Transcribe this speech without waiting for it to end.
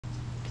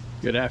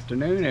Good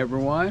afternoon,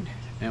 everyone,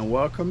 and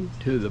welcome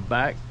to the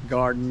back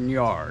garden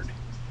yard.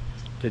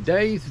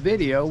 Today's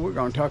video, we're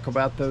going to talk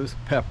about those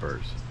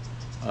peppers.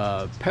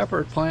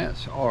 Pepper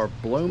plants are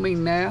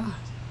blooming now.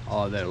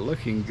 They're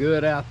looking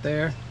good out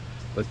there,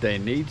 but they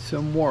need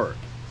some work.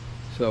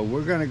 So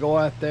we're going to go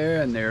out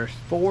there, and there's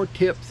 4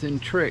 tips and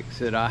tricks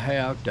that I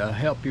have to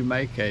help you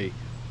make a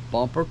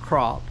bumper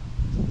crop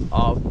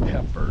of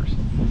peppers.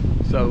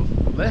 So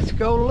let's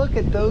go look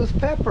at those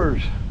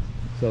peppers.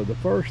 So the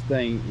first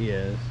thing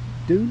is,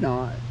 do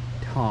not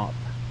top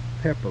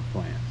pepper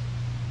plants.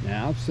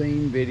 Now, I've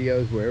seen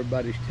videos where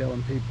everybody's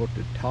telling people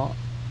to top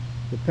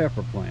the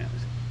pepper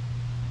plants,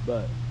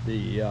 but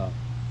the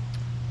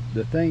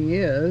thing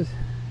is,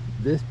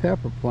 this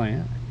pepper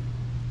plant,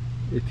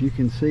 if you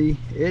can see,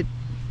 it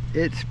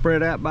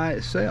spread out by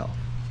itself,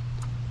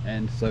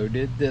 and so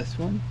did this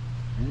one,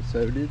 and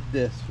so did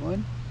this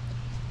one,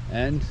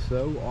 and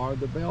so are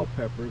the bell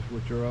peppers,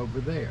 which are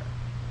over there.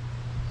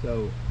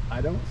 So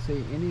I don't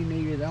see any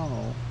need at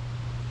all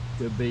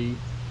to be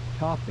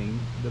topping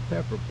the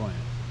pepper plants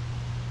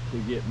to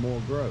get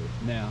more growth.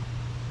 Now,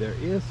 there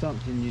is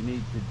something you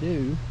need to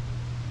do,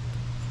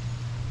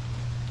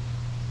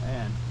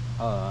 and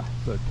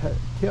so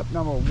tip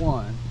number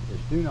 1 is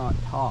do not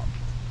top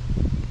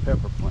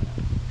pepper plants.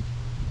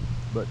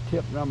 But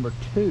tip number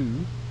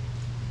 2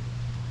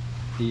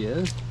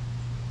 is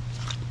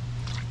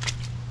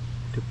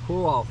to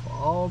pull off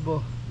all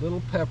the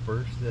little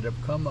peppers that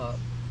have come up,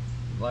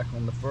 like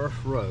on the first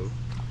row.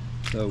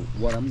 So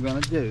what I'm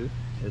going to do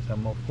is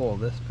I'm going to pull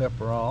this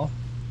pepper off.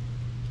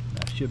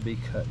 I should be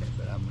cutting it,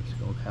 but I'm just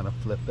going to kind of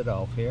flip it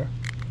off here.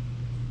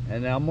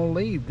 And now I'm going to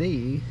leave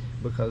these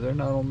because they're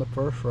not on the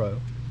first row.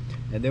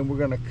 And then we're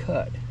going to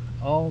cut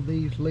all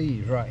these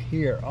leaves right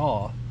here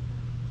off.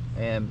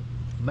 And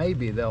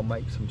maybe they'll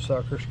make some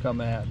suckers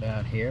coming out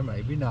down here.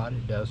 Maybe not.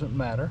 It doesn't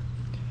matter.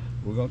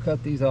 We're going to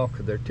cut these off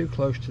because they're too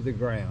close to the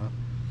ground.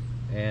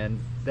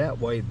 And that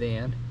way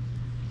then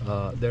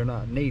they're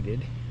not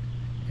needed.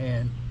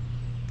 And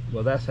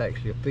well, that's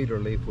actually a feeder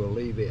leaf. We'll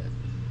leave it.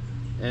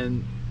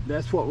 And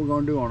that's what we're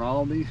going to do on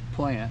all these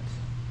plants.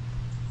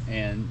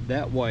 And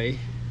that way,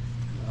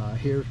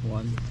 here's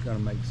one that's going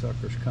to make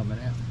suckers coming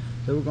out.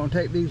 So we're going to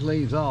take these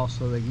leaves off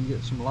so they can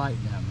get some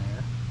light down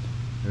there.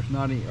 There's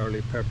not any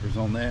early peppers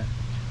on that.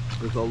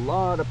 There's a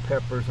lot of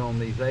peppers on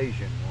these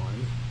Asian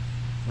ones.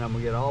 And I'm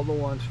going to get all the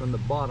ones from the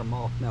bottom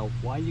off. Now,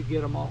 why you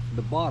get them off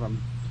the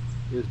bottom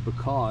is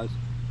because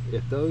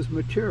if those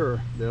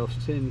mature, they'll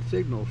send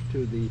signals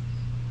to the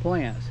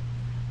plants,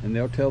 and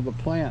they'll tell the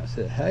plants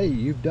that, hey,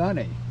 you've done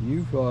it,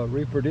 you've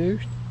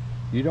reproduced,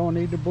 you don't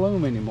need to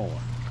bloom anymore,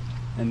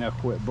 and they'll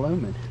quit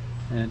blooming.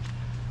 And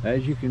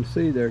as you can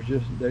see, they're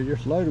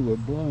just loaded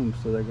with blooms,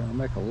 so they're going to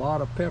make a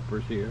lot of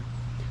peppers here,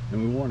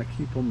 and we want to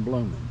keep them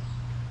blooming.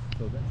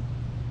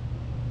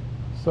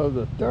 So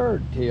the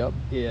third tip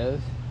is,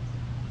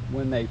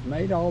 when they've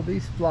made all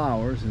these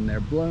flowers and they're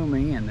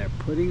blooming and they're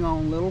putting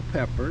on little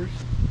peppers,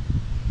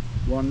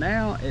 well,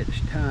 now it's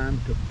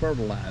time to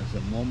fertilize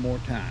them one more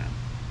time.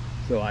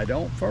 So I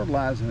don't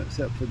fertilize them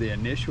except for the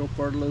initial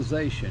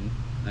fertilization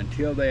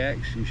until they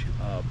actually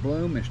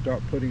bloom and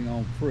start putting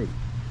on fruit.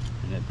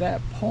 And at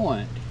that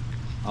point,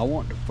 I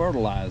want to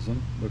fertilize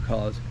them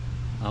because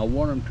I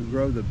want them to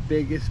grow the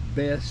biggest,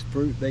 best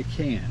fruit they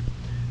can.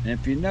 And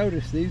if you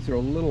notice, these are a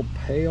little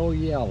pale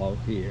yellow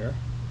here,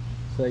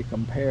 say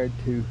compared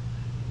to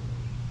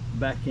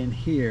back in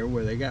here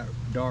where they got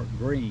dark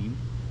green.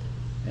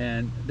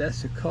 And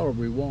that's the color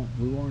we want.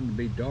 We want them to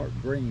be dark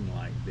green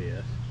like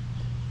this.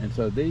 And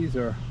so these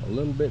are a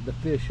little bit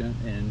deficient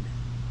in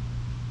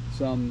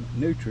some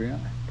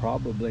nutrient,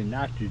 probably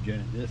nitrogen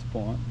at this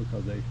point,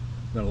 because they've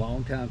been a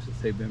long time since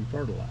they've been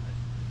fertilized.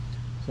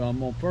 So I'm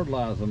going to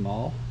fertilize them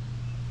all.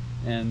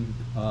 And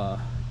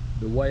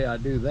the way I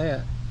do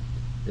that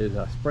is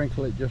I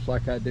sprinkle it just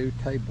like I do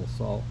table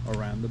salt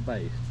around the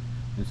base.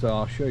 And so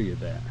I'll show you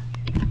that.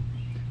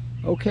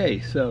 Okay,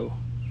 so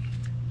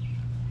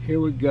here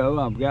we go.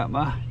 I've got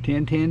my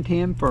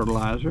 10-10-10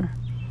 fertilizer,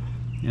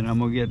 and I'm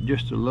going to get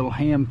just a little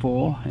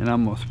handful, and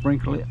I'm going to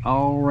sprinkle it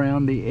all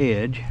around the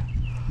edge.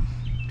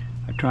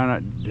 I try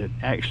not to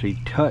actually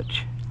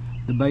touch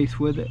the base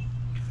with it,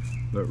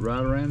 but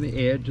right around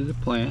the edge of the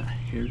plant.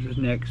 Here's the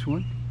next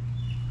one.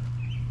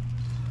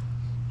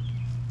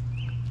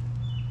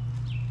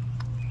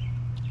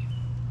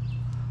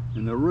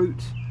 And the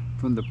roots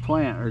from the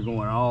plant are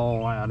going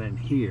all out in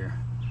here.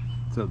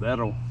 So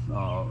that'll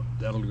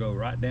go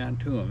right down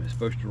to them. It's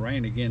supposed to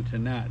rain again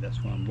tonight.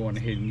 That's why I'm going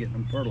ahead and getting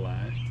them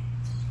fertilized.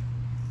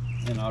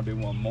 And I'll do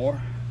one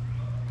more.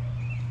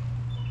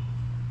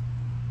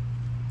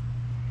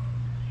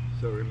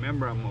 So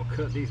remember, I'm going to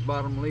cut these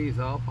bottom leaves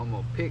off. I'm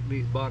going to pick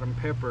these bottom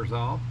peppers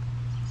off.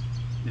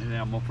 And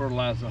then I'm going to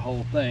fertilize the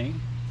whole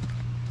thing.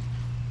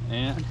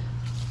 And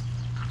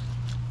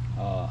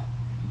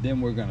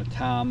then we're going to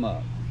tie them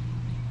up.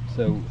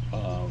 So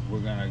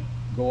we're going to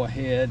go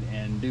ahead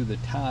and do the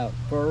tie up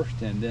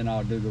first, and then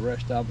I'll do the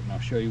rest of it, and I'll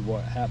show you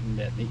what happened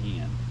at the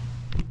end.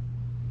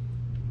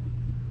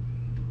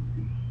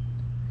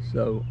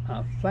 So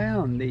I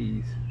found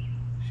these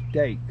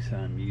stakes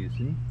I'm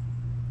using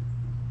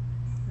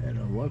at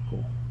a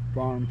local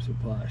farm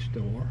supply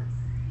store,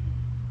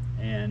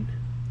 and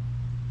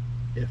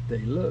if they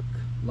look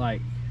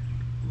like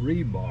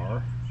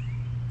rebar,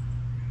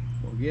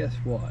 well, guess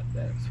what?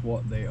 That's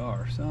what they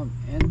are. Some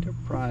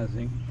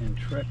enterprising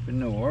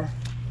entrepreneur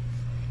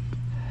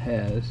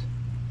has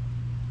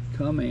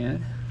come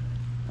in.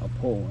 I'll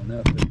pull one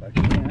up if I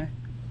can.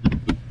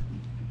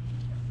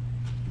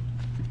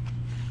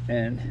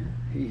 And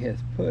he has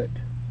put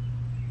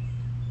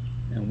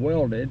and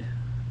welded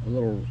a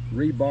little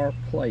rebar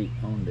plate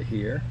onto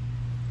here.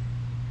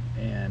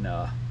 And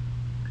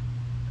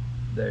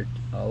they're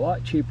a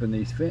lot cheaper than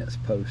these fence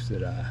posts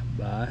that I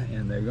buy,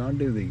 and they're going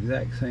to do the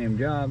exact same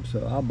job.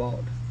 So I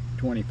bought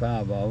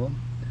 25 of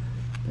them.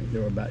 I think they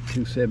were about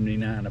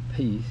 $2.79 a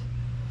piece,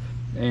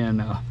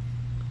 and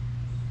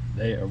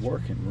they are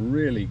working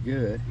really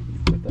good. You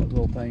put that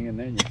little thing in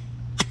there and you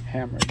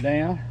hammer it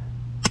down,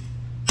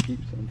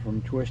 keeps them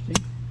from twisting,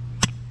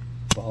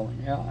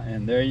 falling out,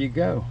 and there you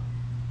go.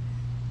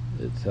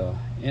 It's a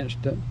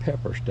instant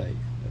pepper steak.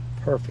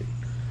 It's perfect.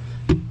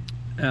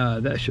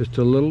 That's just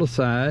a little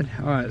aside.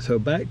 All right, so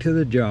back to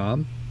the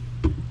job.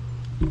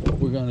 What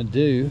we're going to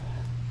do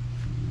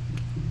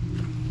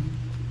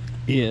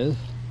is,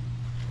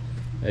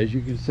 as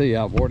you can see,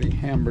 I've already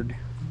hammered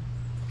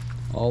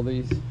all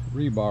these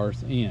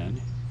rebars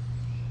in.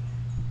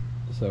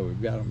 So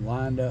we've got them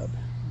lined up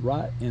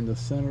right in the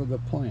center of the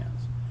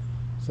plants.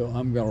 So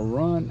I'm going to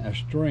run a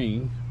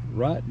string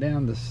right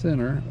down the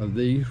center of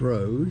these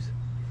rows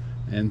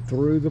and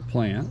through the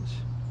plants.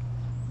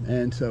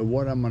 And so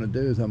what I'm going to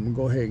do is I'm going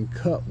to go ahead and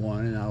cut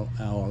one, and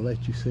I'll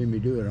let you see me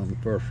do it on the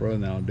first row,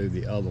 and then I'll do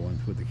the other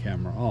ones with the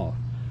camera off.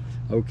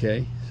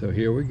 Okay, so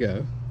here we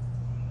go.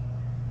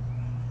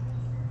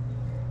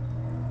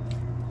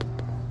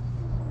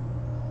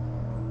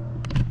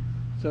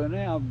 So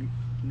now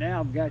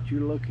I've got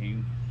you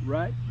looking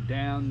right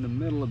down the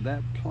middle of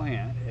that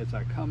plant as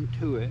I come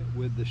to it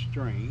with the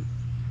string.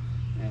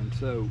 And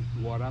so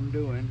what I'm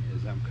doing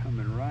is I'm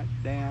coming right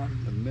down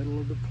the middle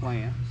of the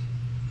plants,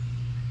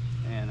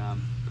 and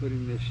I'm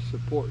putting this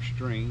support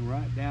string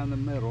right down the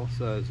middle,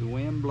 so as the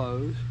wind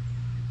blows,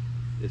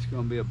 it's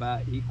going to be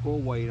about equal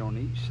weight on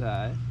each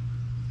side.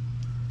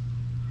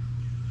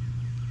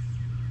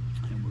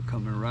 And we're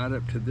coming right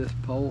up to this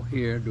pole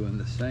here, doing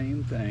the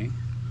same thing.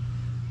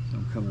 So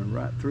I'm coming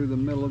right through the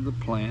middle of the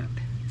plant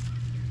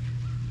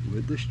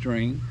with the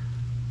string,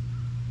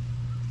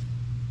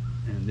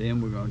 and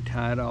then we're going to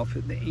tie it off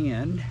at the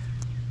end,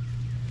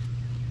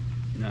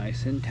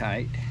 nice and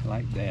tight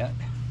like that.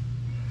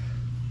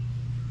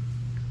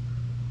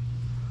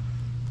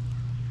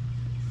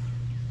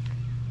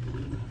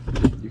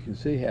 You can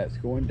see how it's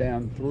going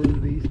down through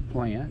these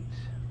plants.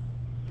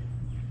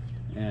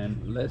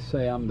 And let's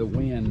say I'm the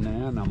wind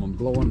now and I'm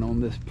blowing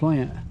on this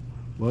plant.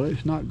 Well,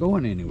 it's not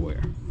going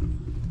anywhere.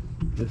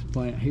 This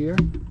plant here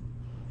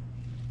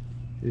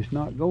is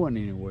not going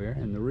anywhere,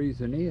 and the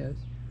reason is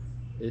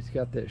it's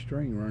got that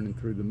string running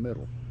through the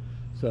middle.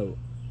 So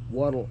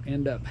what'll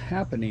end up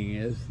happening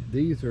is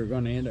these are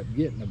going to end up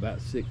getting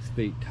about 6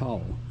 feet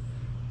tall.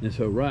 And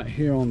so right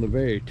here on the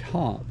very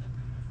top,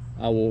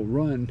 I will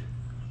run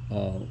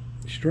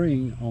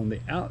string on the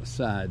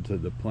outsides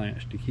of the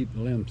plants to keep the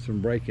limbs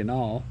from breaking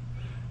off,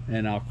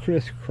 and I'll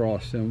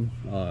crisscross them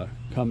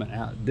coming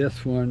out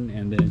this one,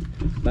 and then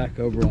back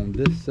over on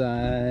this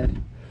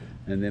side,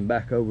 and then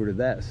back over to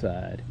that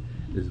side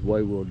is the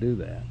way we'll do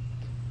that.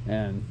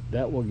 And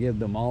that will give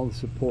them all the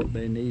support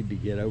they need to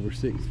get over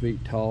 6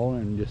 feet tall,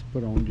 and just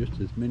put on just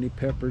as many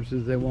peppers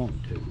as they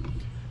want to.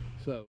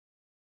 So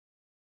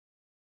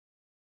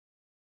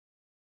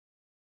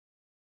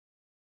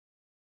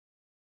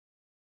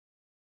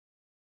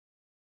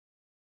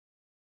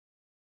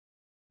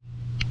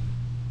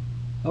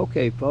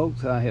okay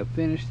folks, I have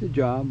finished the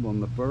job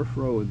on the first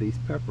row of these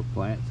pepper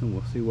plants, and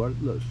we'll see what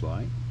it looks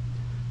like.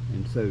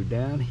 And so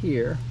down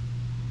here,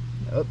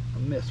 oh, I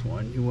missed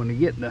one. You want to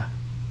get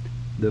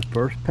the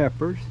first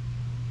peppers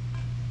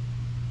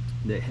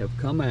that have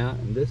come out,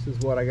 and this is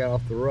what I got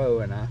off the row,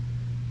 and I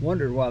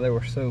wondered why there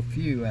were so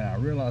few, and I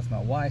realized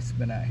my wife's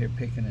been out here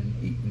picking and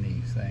eating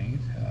these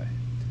things.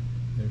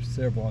 There's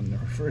several in the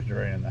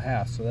refrigerator in the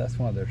house, so that's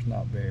why there's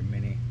not very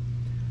many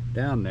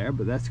down there,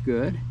 but that's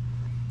good.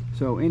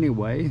 So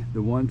anyway,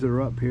 the ones that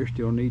are up here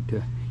still need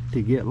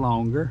to get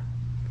longer.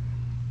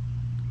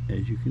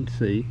 As you can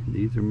see,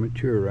 these are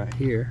mature right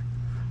here.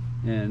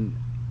 And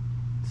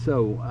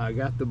so I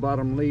got the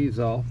bottom leaves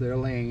off. They're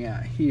laying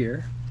out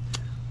here.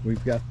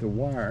 We've got the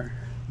wire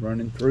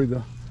running through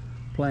the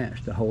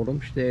plants to hold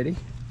them steady.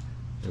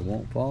 They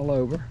won't fall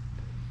over.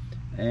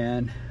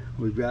 And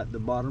we've got the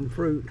bottom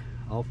fruit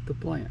off the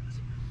plants.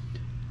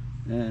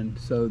 And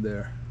so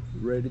they're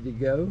ready to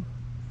go.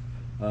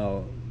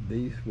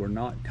 These were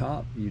not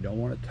topped. You don't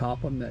want to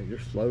top them. That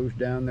just slows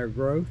down their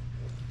growth.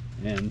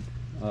 And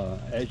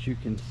as you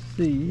can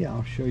see,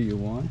 I'll show you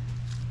one.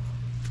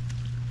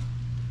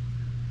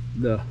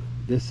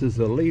 This is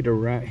a leader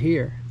right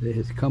here that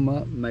has come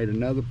up and made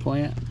another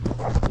plant,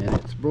 and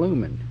it's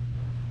blooming.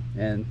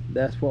 And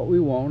that's what we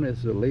want,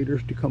 is the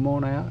leaders to come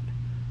on out.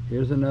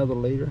 Here's another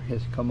leader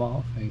has come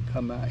off and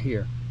come out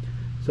here.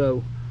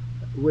 So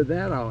with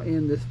that, I'll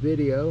end this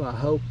video. I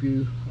hope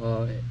you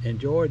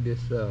enjoyed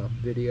this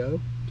video.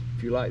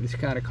 If you like this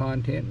kind of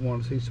content and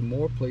want to see some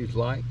more, please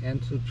like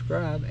and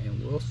subscribe,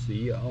 and we'll see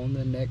you on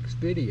the next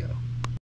video.